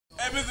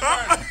Mr.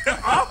 Vernon.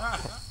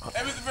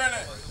 Hey, Mr.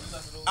 Vernon.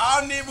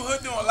 Our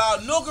neighborhood don't allow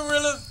no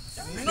gorillas,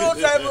 no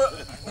type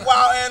of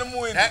wild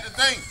animal in That's the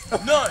thing.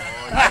 None.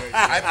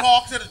 I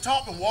parked at the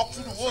top and walked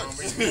through the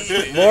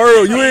woods.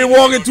 Mario, you ain't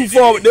walking too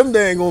far with them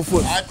dang on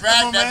foot. I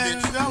dragged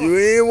that bitch. You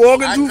ain't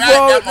walking too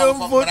far with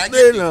them foot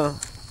there now.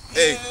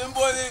 Hey,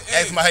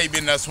 Ask me how you been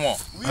in that swamp.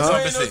 That's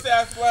something to say.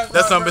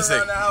 That's something to say.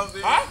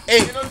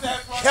 Hey,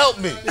 help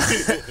me.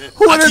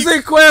 Who did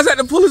say Quaz had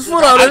to pull his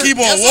foot out? I keep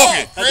on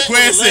walking.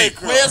 Quaz said,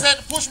 Quaz had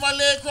to push my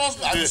leg across.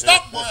 I'm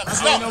stuck, boy. I'm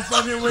stuck.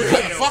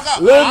 Fuck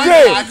up. Lil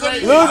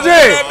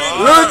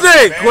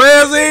J,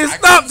 Quaz ain't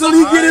stopped till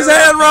he get his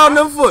hand around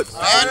them foot.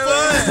 I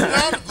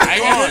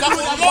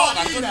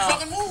couldn't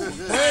fucking move.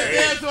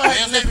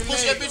 Quaz had to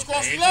push that bitch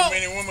across the floor. Too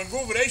many women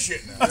go for that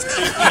shit now.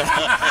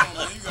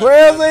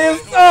 Quaz ain't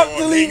stopped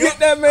till he get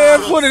that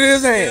man foot in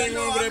his hand.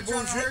 That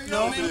bullshit,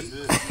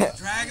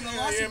 dragging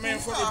along. Yeah, man,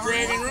 fucking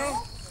dragging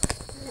around.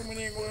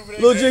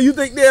 Lil J, you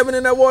think they have been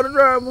in that water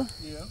driver?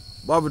 Yeah.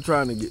 Bobby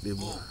trying to get there,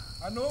 boy.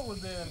 I know it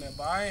was there in there,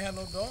 but I ain't had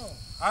no dog.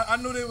 I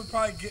knew they were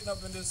probably getting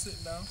up and just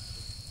sitting down.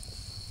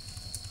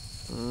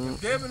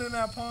 If they've been in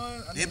that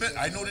pond,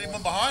 I know they've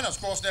been behind us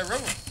across that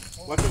river.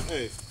 Watch them,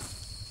 hey.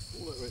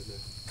 Hold it right there.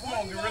 Come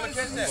on, gorilla,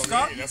 catch that.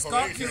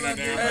 Stop killing that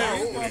dude.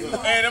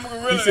 Hey, them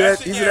gorilla. He said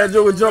that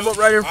joker jump up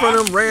right in front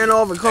of him, ran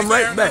off, and come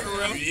right back.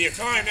 Yeah,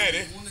 climb that,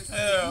 eh?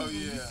 Hell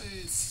yeah.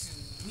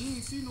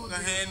 The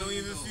hand don't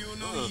even feel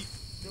no heat.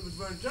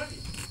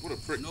 What a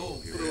prick. A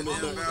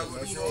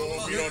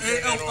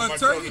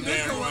turkey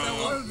did come out that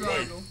water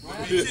drive, though.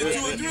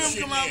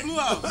 Come out, blew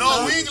out.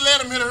 No, we ain't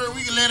let him hit her.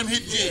 We can let him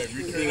hit Jay.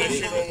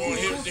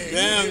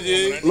 Damn,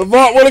 Jay.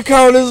 Levant, what the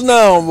count is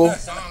now, boy?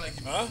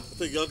 I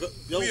think y'all got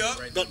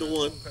the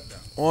one.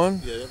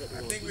 One? Yeah, y'all got the one.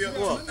 I think we up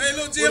one. Hey,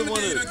 little Jim,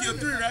 you done killed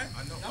 3, right?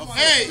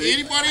 Hey,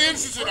 anybody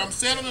interested? I'm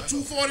selling a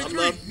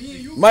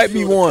 243. Might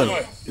be one.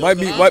 Might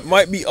be up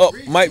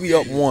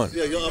one.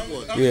 Yeah, you're up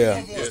one.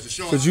 Yeah.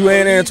 Cause you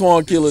ain't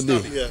Antoine Killer D.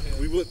 Yeah,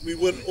 we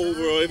went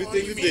over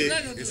everything you did.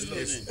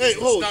 Hey,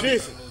 hold,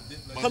 Jason.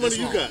 How many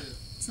you got?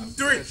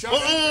 3.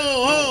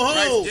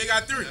 Oh. Jay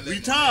got 3. We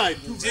tied.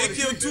 Jay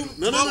killed 2.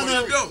 No.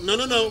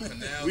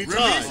 We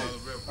tied.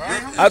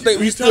 I think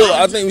we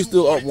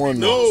still up one.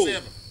 No.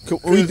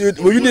 You did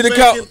the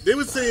count. They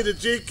were saying that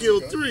Jay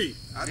killed 3.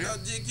 I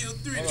thought Jay killed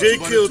 3. Jay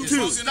killed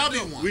 2.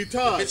 We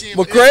tied.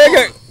 But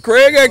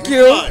Craig got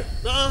killed.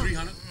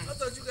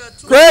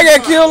 Craig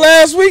got killed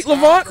last week,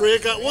 Levant.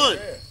 Craig got 1.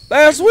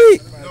 Last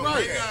week.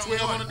 Right.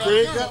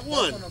 Craig got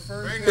 1.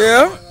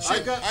 Yeah. I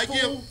got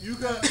 4. You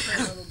got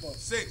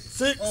 6.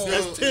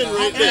 That's 10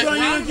 right there.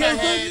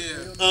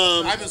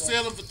 I've been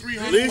selling for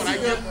 300, but I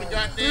give them the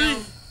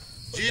goddamn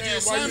JJ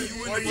son.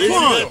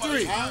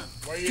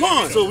 Come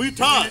on. So we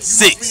tied.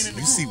 6.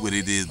 You see what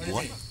it is,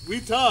 boy. We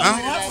tied.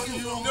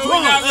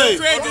 Hey,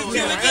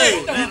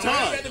 we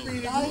tied.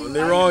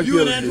 They wrong You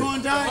and killers.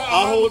 Antoine died?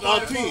 I hold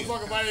our team.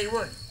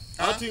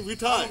 Our team, we I'm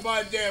tied. gonna buy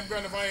a damn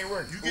gun if I ain't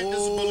working. You get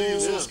disability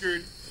and Social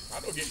Security. I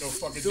don't get no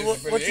fucking So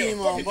disability. what team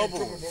on Bubba?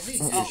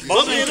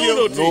 Bubba ain't on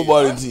no team.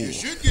 Nobody You team.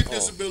 should get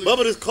disability.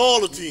 Bubba just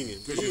called a team.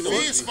 Because your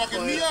fees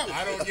fucking me up.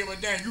 I don't give a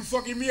damn. You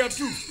fucking me up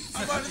too.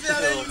 I'm about to tell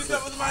you, you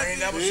stuff with I my ain't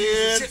never seen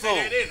some shit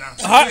like that in now.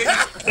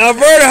 Now,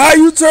 Vernon, how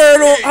you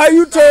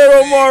turn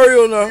on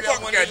Mario now?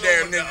 Fuck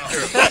goddamn nigga.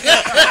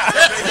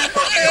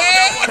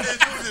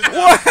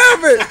 What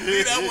happened?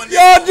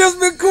 Y'all just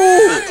been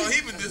cool.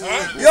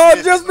 Y'all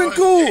just been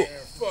cool.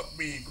 Fuck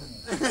being cool.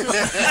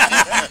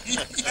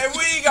 Hey,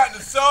 we ain't got the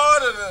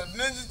sword or the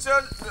ninja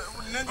chuck.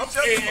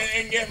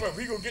 And guess what?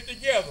 We gonna get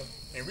together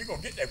and we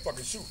gonna get that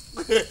fucking suit.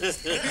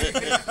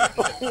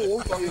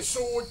 Fucking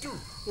sword too.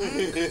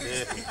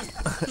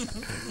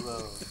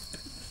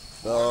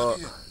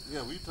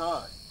 Yeah, we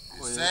tied.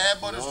 Sad,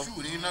 but it's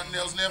true. There ain't nothing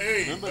else left.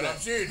 Hey, but I'm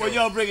serious. But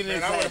y'all bringing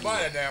in. I want to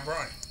buy that damn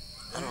brownie.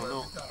 I don't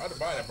know. I had to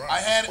buy that brownie. I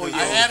had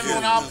it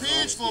on our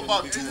page for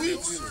about 2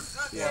 weeks.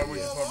 Why would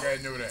the fuck I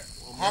know that?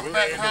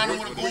 Humpback Honda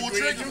with a gold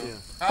trigger.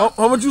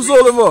 How much you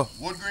sold it for?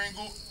 Wood grain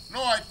gold.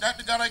 No, that's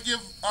the gun I give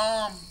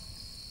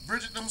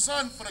Bridget them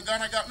son for the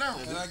gun I got now.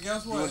 And I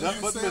guess what? It's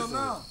for sale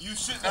now. You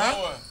shit that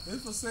boy.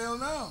 It's for sale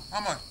now.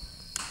 How much?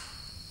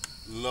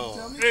 Lord.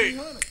 Tell me Hey.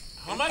 300.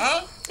 How much?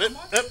 Huh?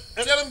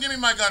 Tell him give me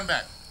my gun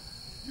back.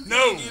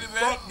 No. get it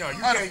back. Fuck no. You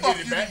How the can't fuck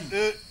get it you back.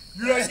 mean?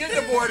 You don't get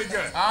the boy the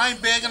gun. I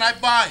ain't begging, I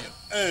buy him.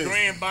 Hey. You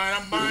ain't buying,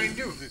 I'm buying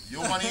you.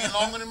 Your money ain't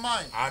longer than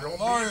mine. I don't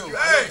Mario, believe you.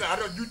 hey. I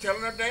don't, you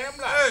telling a damn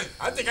lie. Hey.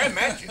 I think I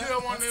match you. You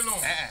don't want that long.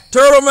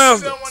 Turtle You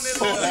Master. don't want that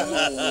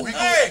long.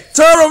 Hey,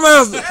 Turtle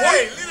Master.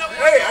 hey, leave that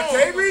Hey, I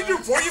can't read you.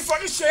 Pull your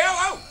fucking shell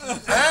out.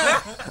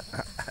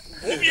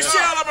 Open your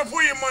shell up and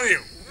pull your money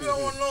out. You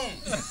don't want long.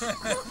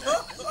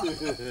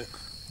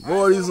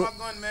 Boy, I ain't selling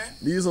my gun, man.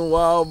 these some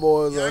wild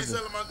boys I out ain't there.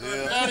 selling my gun.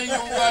 man. That ain't your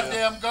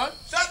goddamn gun.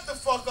 Shut the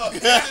fuck up.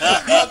 Ugly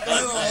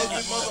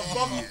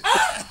motherfucker.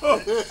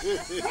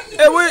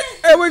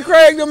 Hey, we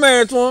Craig the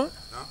man, Antoine.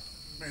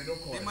 Man,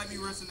 don't call They it. might be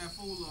resting that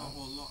fool off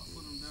or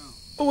put them down.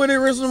 Oh, where they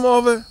rinsing them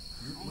off at?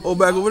 Oh,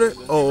 back over there?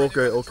 Oh,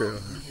 okay. They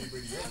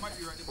might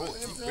be right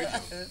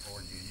there.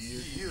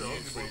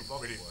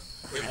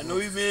 I know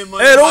he made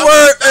money. Hey, don't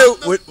worry.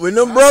 Hey, when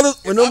them brothers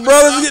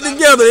get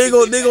together, they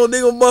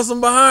gonna bust them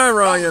behind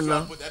around here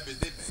now.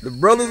 The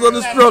brothers of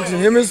destruction,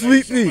 him and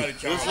Sweet Pea.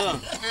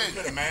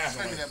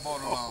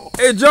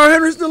 Hey, John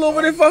Henry still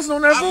over there fussing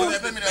on that phone?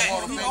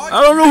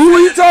 I don't know who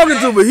he talking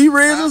to, but he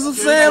raising some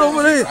sand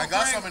over there. I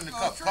got some in the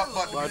cup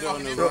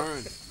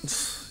button.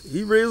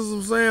 He raising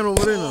some sand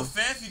over there now.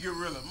 Fancy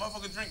gorilla.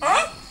 Motherfucker drink.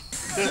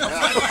 Hey,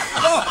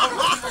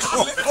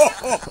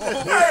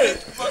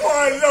 oh,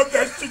 I love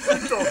that shit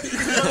you talking.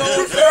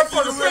 You said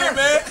fucking Gorilla,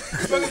 man.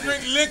 Fucking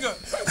drink liquor.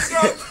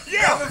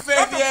 Yeah.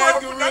 Fancy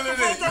ass gorilla.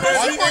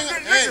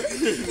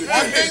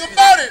 One thing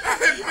about it,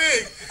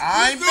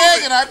 I ain't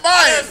begging, I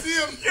buy it.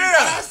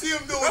 I see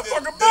him doing that.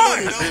 Fucking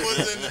buy I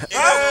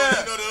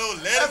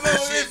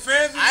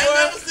ain't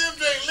never seen him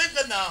drink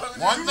liquor now.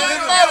 One thing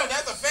about it,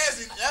 that's a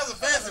fancy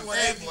one.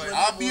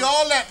 I'll be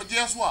all that, but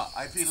guess what?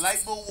 I pay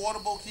light bowl, water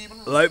bowl, keeping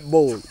them. Light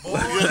bulb.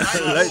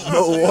 Light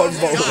bulb, water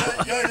bulb.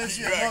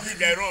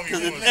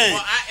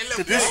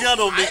 This y'all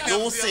don't make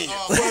no sense.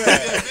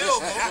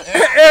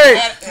 Hey,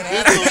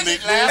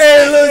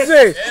 Lil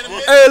J.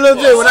 Hey, Lil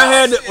J. When I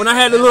had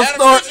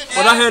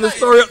the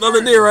story up the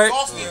other day, right?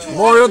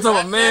 Mario talking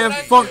about, man,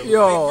 fuck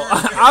y'all.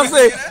 I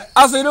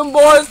say them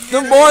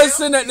boys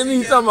send that to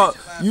me. Talking about,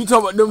 you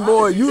talking about them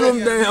boys, you them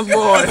damn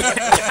boys.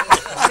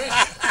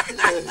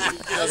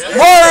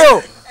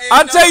 Mario,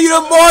 I tell you,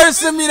 them boys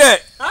send me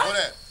that.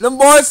 Them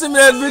boys send me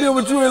that video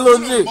with you and Lil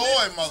G.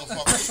 Boy,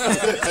 motherfucker.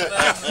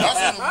 That's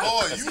them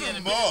boys. You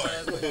them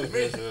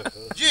boys.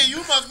 Gee, you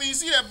must mean you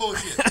see that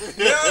bullshit.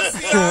 Yeah,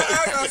 see,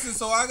 I got you.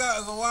 So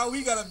why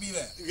we gotta be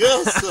that?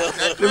 Yes, sir.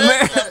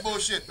 That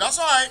bullshit. That's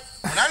all right.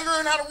 When I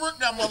learn how to work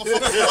that motherfucker,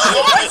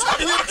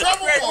 I'm in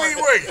trouble for it. Where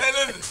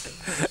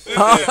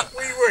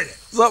you working?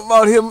 Something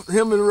about him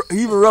and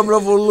he even rubbing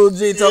up on Lil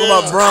J talking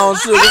about brown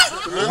sugar.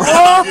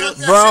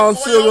 Brown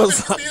sugar.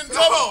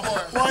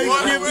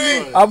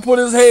 I put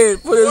his head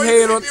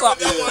on top.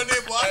 I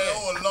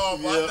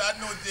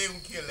know Jay gonna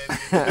kill that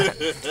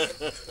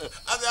nigga.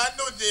 I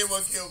know Jay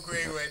gonna kill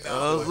Craig right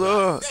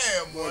now.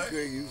 Damn, boy.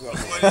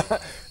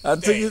 I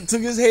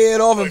took his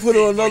head off and put it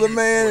on another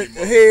man's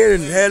head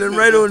and had it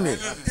right on it.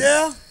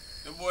 Yeah.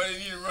 The boy they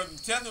need to run some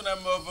tests on that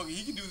motherfucker.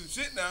 He can do some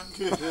shit now.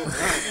 They need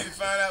to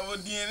find out what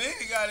DNA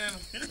they got in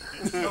him.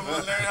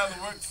 Learn how to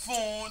work the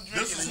phone,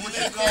 drink. This is what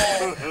they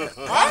call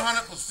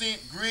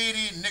 100%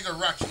 greedy nigga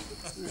ratchet.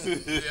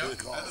 Yeah,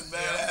 that's a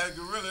badass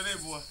gorilla, they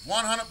boy.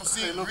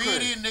 100%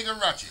 greedy nigga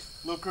ratchet.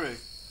 Lil Craig.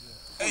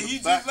 Hey, he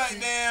just like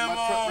damn. My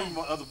truck, bring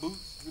my other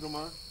boots. You don't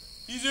mind?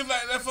 He just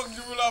like that fucking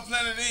gorilla off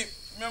Planet Apes.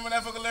 Remember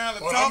that fucker learn how to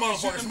Well, talk that and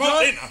shoot motherfucker them smart,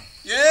 guns? ain't I?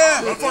 Yeah.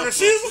 Motherfucker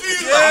Caesar?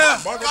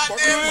 Yeah. Motherfucker.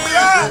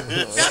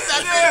 That's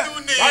how they do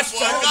niggas,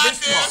 boy.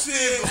 Goddamn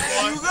shit.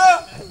 There you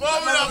go.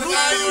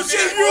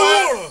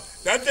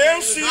 That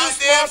damn Caesar.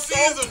 Goddamn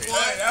Caesar,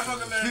 boy. That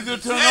fucker learn. You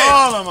turn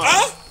all of them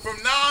out. From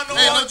now on,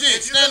 Hey,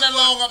 legit, stand that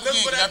long up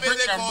again. That brick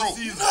done broke.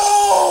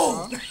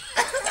 No.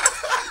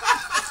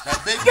 That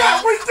big guy,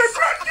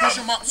 push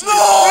him up.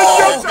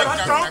 No.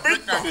 That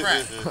brick done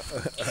cracked.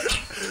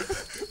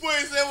 Boy,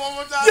 say one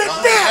more time.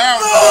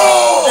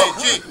 Hey,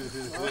 Jake,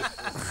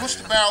 push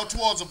the barrel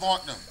towards the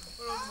partner.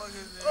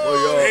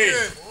 Hey,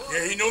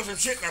 yeah, he knows some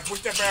shit. Now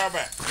push that barrel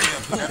back.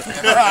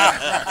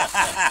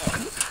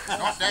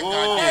 Not that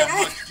goddamn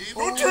much, G.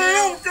 Don't turn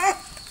over, girl.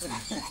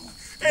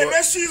 Hey,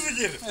 let Caesar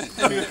get it. Hey,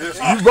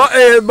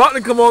 it's about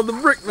to come off the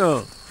brick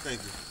now. Thank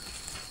you.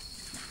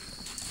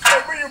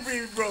 Hey, where your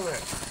baby brother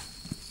at?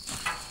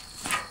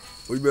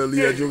 We better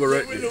leave that joker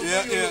right there.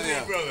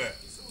 Yeah.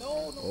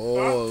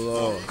 Oh,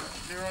 Lord.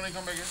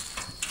 Come back in.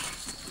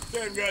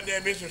 That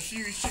goddamn bitch of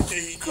serious shit that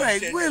he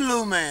Craig, where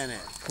little man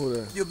at? Who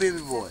that? Your baby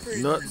boy.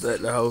 Nuts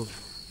at the house.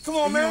 Come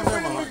on, man.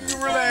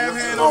 Gorilla ass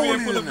hand over here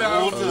full of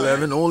dollars.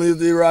 11, only if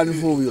they riding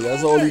 4-wheel.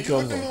 That's all he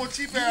comes from. Come on,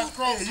 cheap ass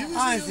cross.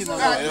 I ain't seen no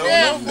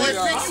Goddamn, boy, Pig,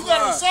 you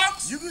got on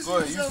socks? Go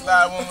ahead, you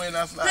slide one way and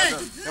I slide the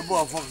other. That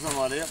boy fucking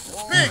somebody else.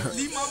 Pig.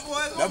 Leave my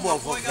boy alone. That boy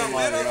fucking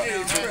somebody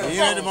else. He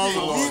ain't the mother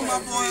boy. Leave my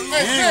boy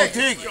alone. He ain't gonna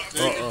take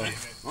it.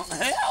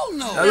 Hell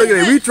no. Now look at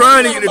it. We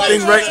trying to get the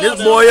thing right.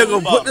 This boy here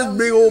gonna put this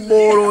big old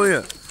board on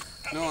here.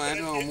 No, I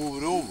ain't gonna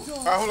move it over.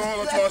 All right, hold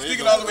on, Tom. Stick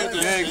it all the way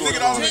through. Stick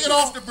it all the way Take it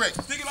off the brick.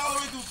 Stick it all the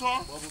way through,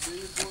 Tom.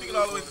 Stick it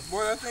all the way through.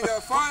 Boy, that thing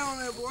got fire on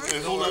there, boy.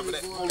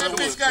 That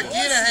bitch got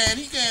gator hand.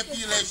 He can't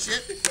feel that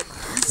shit.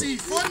 You see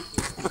his foot?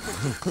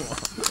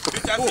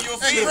 Bitch, I see your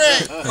Hey, feet.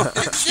 Craig,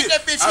 get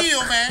that bitch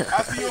heel, man.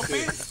 I see your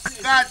feet.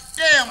 God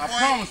damn, boy. I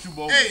promise you,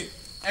 boy. Hey,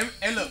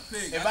 And look,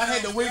 if I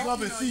had to wake up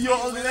and see your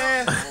ugly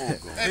ass,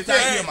 hey, bitch,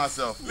 I kill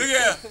myself. Look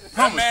here.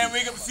 That man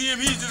wake up and see him,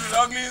 he's just as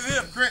ugly as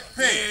him.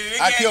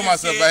 Pig. I kill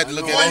myself if I had to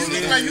look Boy, at you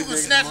look that like you can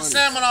snatch the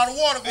salmon out of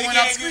the water going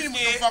out screaming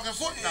with the fucking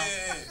foot now.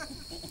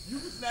 You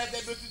can snatch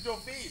that bitch with your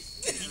face.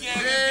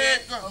 Yeah.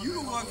 You the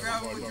one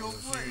grabbing with your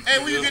foot. Hey,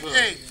 where you get?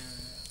 Hey,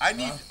 I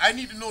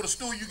need to know the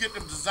store you get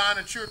them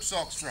designer church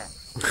socks from.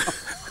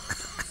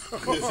 You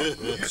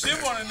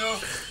should want to know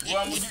where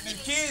I'm going to get them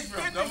kids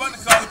from. I'm about to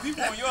call the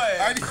people on your ass.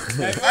 I need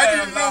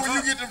to know where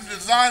you get them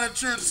designer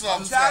church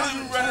socks I'm tired of from.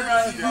 you running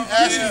around here.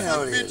 Asking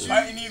for bitch.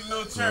 Why you need a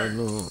little church?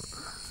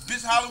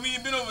 Bitch,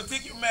 Halloween been over.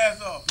 Take your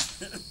mask off.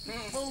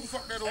 Who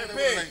fuck that over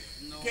Hey, there?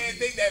 can't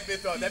take that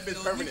bitch off. That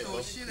bitch permanent.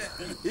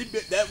 He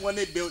built that one.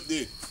 They built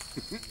this.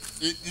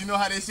 You know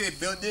how they say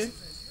built this?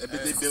 That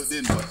bitch they built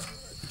this.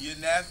 You a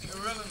nasty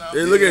gorilla now.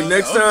 Hey, look at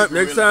next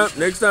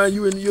time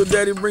you and your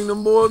daddy bring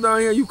them boys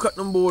down here, you cut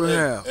them boys in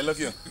half. Hey, look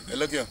here.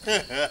 Don't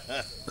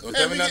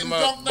tell me nothing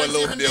about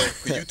Lil Pig.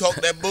 Cause you talk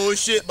that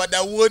bullshit about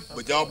that wood,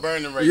 but y'all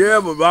burning right now.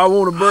 Yeah, but I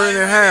want to burn it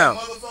in half.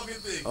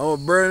 I want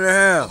to burn it in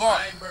half.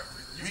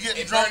 We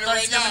getting drunk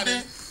Thanksgiving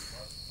Day?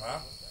 Huh?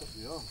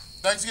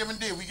 Thanksgiving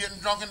Day, we getting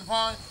drunk in the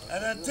pond?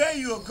 And I tell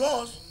you, of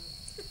course.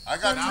 I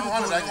got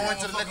 200. I go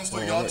into the liquor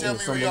store. Y'all tell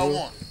me what y'all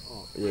want.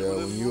 Yeah,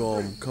 when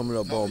you coming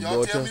up on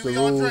Dorchester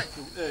Road,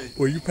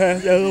 where you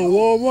pass that little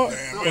Walmart,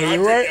 on your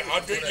right,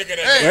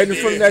 right in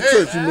front of that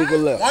church, you make a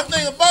left. One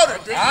thing about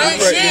it, I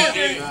ain't shit.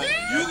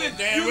 You can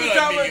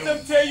talk about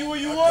them tell you what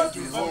you want.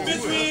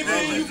 Bitch, we ain't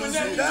paying you for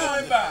nothing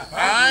going by.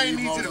 I ain't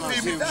need you to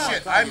pay me for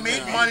shit. I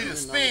made money to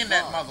spend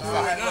that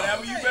motherfucker.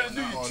 Whatever you better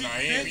do, you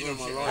cheat,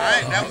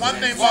 bitch. That one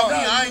thing about me,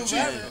 I ain't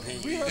cheating.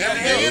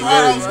 Every day in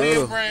my house,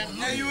 brand.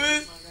 Yeah, you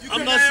is.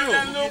 I'm not sure.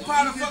 That little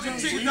pot of fucking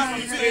chicken off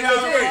of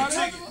 $50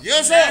 chicken.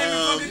 Yes, sir.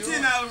 Fucking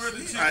 $10 worth of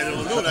chicken. I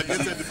don't know. I guess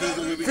that depends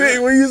on where we Fig,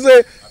 when you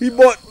say he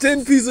bought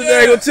 10 pieces of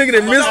daggone chicken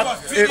and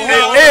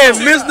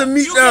missed the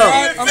meat down.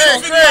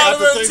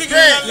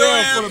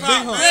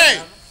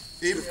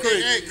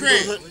 Hey,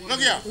 Craig,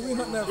 look here.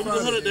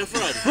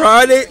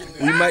 Friday,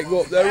 we might go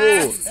up that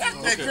road.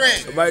 Hey,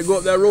 Craig. We might go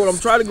up that road. I'm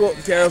trying to go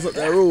up Carroll's up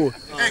that road.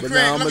 Hey, But Craig,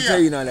 now I'm going look to tell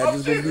here. you now, that's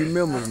just going to be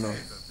members now.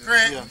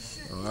 Craig.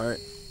 All right.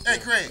 Hey,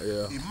 Craig.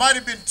 Yeah. He might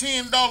have been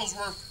 $10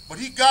 worth, but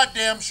he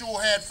goddamn sure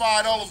had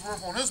 $5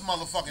 worth on his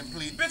motherfucking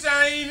plate. Bitch,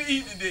 I ain't even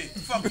eating today.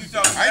 Fuck you talking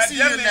about. I see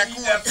you in that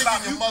corner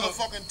picking your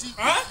motherfucking teeth,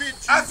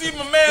 bitch. I see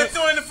my man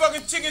throwing the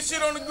fucking chicken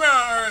shit on the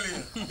ground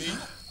earlier. Me?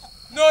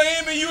 No,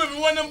 him and you, it was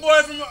one of them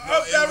boys from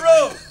up that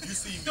road. You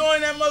see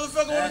throwing that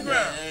motherfucker on the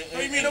ground. What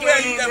you mean? No way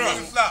I eat that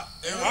fucking flop.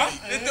 They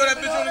throw that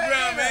bitch on the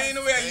ground, man. Ain't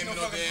no way I eat no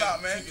fucking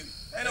flop, man.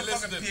 Ain't no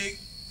fucking pig.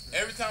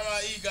 Every time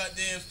I eat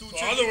goddamn stew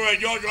chicken, otherwise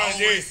y'all I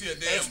always see a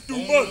damn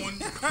bone.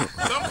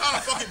 Some kind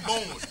of fucking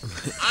bone.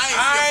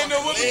 I ain't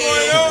know what's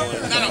going on.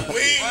 Not a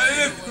wing.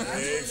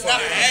 Not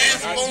an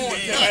ass bone.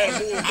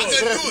 I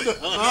couldn't do it.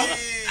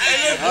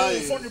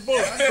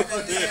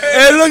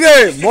 Hey, look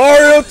at it.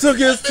 Mario took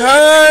his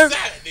time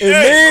and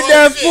made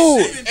that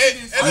food.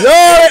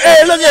 Lord,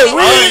 hey, look at it.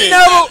 We ain't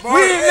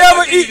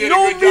never eat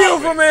no meal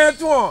from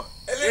Antoine.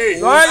 So I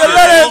ain't gonna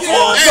let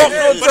Antoine talk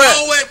no But I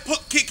trash. always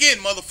kick in,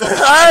 motherfucker.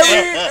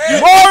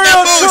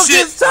 Mario took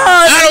his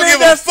time. I don't give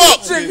a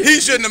fuck. Chicken.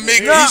 He shouldn't have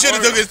made. He should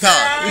have took his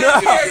time.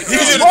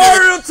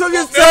 Mario took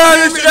his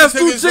time and made that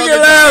stew chicken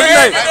last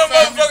night.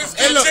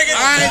 Hey, look,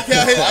 I ain't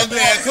tell his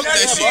ugly ass cook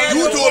that shit.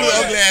 You told his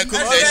ugly ass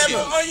cook that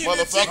shit,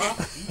 motherfucker.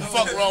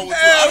 Fuck wrong with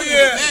you? Hell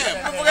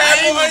yeah.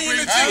 I ain't gonna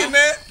eat the chicken,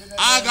 man.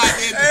 I got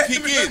there to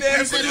kick in.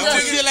 But no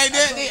shit like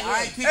that,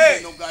 I ain't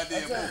kicking no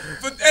goddamn food.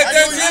 But at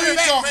that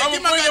time, I'm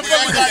gonna bring the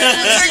fucking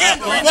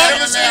chicken. I'm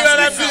gonna show you how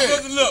that bitch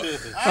supposed to look.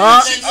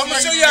 I'm gonna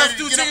show you how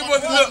stew chicken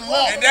supposed to look.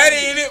 And that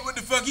ain't it. What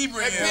the fuck he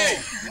bringing? Hey,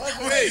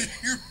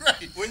 you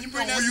right. When you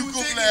bring that stew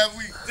chicken,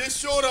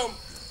 just show them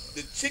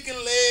the chicken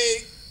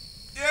leg.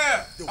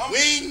 Yeah. The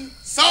wing.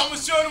 I'm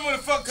gonna show them what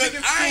the fuck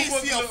chicken stew I ain't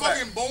supposed see to a look like.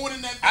 fucking bone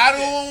in that.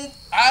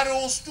 I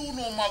don't stew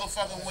no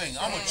motherfucking wing.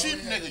 I'm a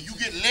cheap nigga. You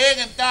get leg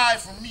and thigh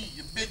from me,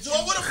 you bitch. So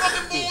what the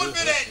fucking bone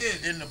been at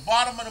then? In the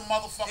bottom of the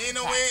motherfucking Ain't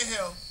no way in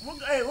hell.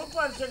 Hey, what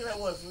part of chicken that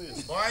was for you?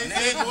 Boy, I ain't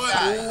saying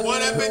boy,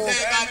 that bitch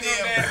had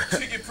goddamn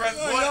chicken breast.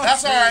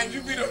 That's all right.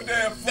 You be no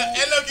damn fool.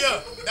 Hey, look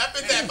here. That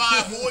bitch that buy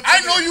a whole chicken.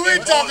 I know you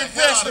ain't talking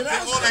personal.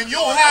 And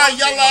your high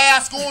yellow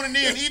ass going in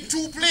there and eat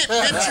 2 plates,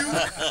 bitch, you.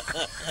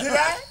 Did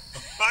I?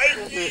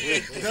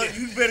 No,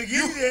 you better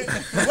give me that.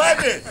 Wait a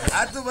minute.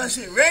 I threw my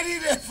shit ready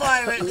to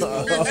fire right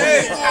now.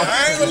 Hey,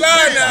 I ain't gonna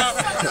lie now.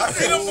 I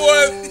see them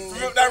boys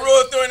from up that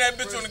road throwing that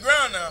bitch on the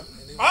ground now.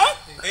 Huh?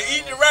 They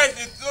eat the rice.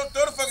 They throw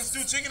the fucking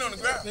stewed chicken on the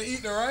ground. They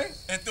eat the rice?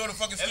 And throw the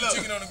fucking stewed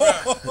chicken on the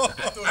ground.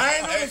 I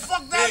ain't know the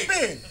fuck that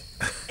been.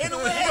 Ain't no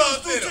way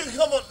how stewed chicken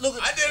come up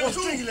looking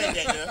chicken like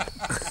that, man.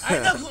 I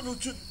ain't never cooked no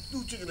stewed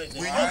chicken like that.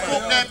 When you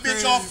cook that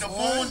bitch off the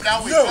bone,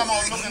 that way come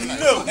on looking like.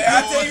 Hey,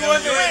 I tell you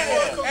one thing.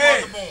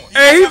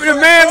 Hey, the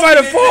man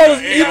might have fallen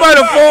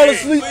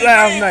asleep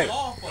last night.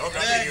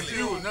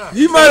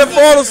 He might have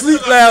fallen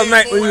asleep last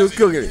night when he was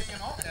cooking it.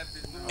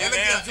 Every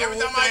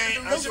time I eat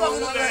This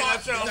fucker look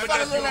like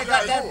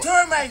that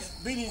termites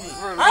been in it.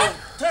 Huh?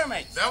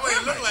 Termites. That way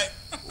it look like.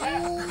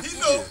 He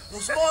know. The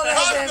small ass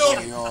I damn know.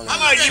 chicken. I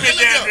like give me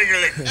damn finger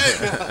lick.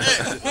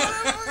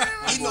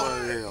 He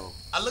know.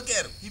 I look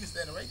at him. He was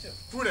standing right there.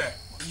 Who that?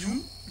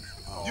 You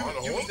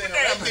was standing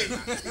right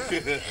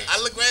there.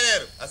 I look right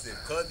at him. I said,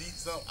 "Cuz eat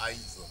some, I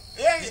eat some."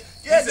 Yeah. You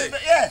stay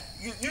right there.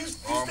 You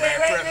stay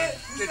right there.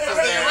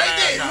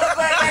 You look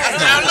right there.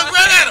 I look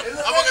right at him.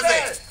 I'm gonna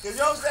say, "Cause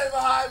y'all standing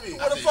behind me."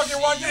 What the fuck you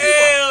want to do? I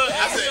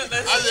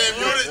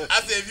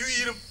said, if you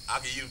eat them, I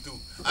can eat them too.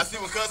 I see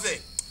what Cuz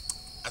say.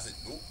 I said,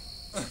 nope.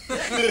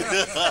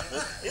 I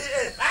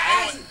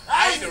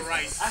ain't the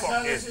rice.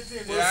 Fuck this.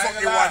 Where the fuck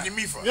they watching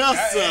me from?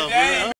 Yes, sir.